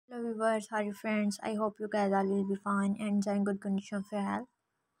viewers, how are you friends? I hope you guys all will be fine and enjoying good condition of your health.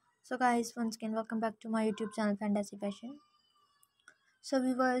 So guys, once again welcome back to my YouTube channel Fantasy Fashion. So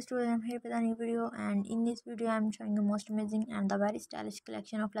viewers, today I'm here with a new video, and in this video I'm showing you most amazing and the very stylish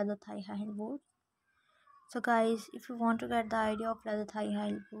collection of leather thigh high heel boots. So guys, if you want to get the idea of leather thigh high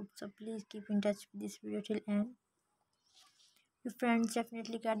heel boots, so please keep in touch with this video till end. Your friends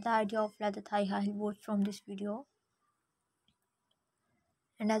definitely get the idea of leather thigh high heel boots from this video.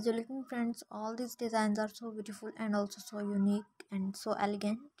 And as you're looking friends, all these designs are so beautiful and also so unique and so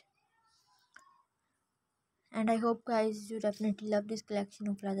elegant. And I hope guys you definitely love this collection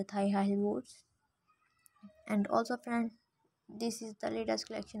of leather thigh high heel boots. And also friends, this is the latest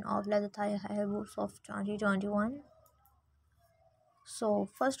collection of leather thigh high heel boots of 2021. So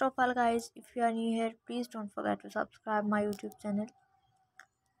first of all guys, if you are new here, please don't forget to subscribe my YouTube channel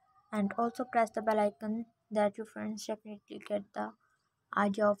and also press the bell icon that your friends definitely get the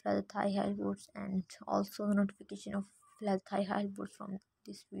idea of leather thigh high boots and also the notification of leather thigh high boots from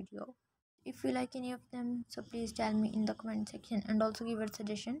this video. If you like any of them, so please tell me in the comment section and also give a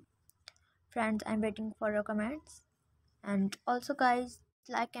suggestion. Friends, I'm waiting for your comments. And also guys,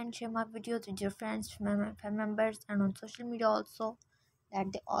 like and share my videos with your friends, family members and on social media also, that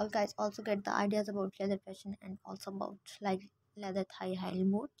they all guys also get the ideas about leather fashion and also about like leather thigh high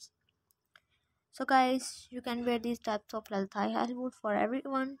boots. So guys, you can wear these types of leather thigh high boots for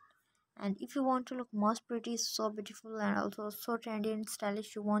everyone. And if you want to look most pretty, so beautiful and also so trendy and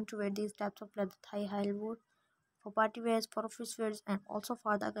stylish, you want to wear these types of leather thigh high boot for party wears, for office wears and also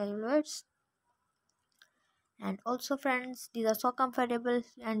for the casual wears. And also friends, these are so comfortable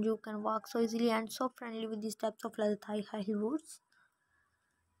and you can walk so easily and so friendly with these types of leather thigh high boots.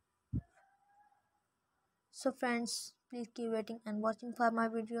 So friends, please keep waiting and watching for my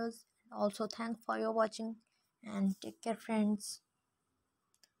videos. Also thanks for your watching and take care friends.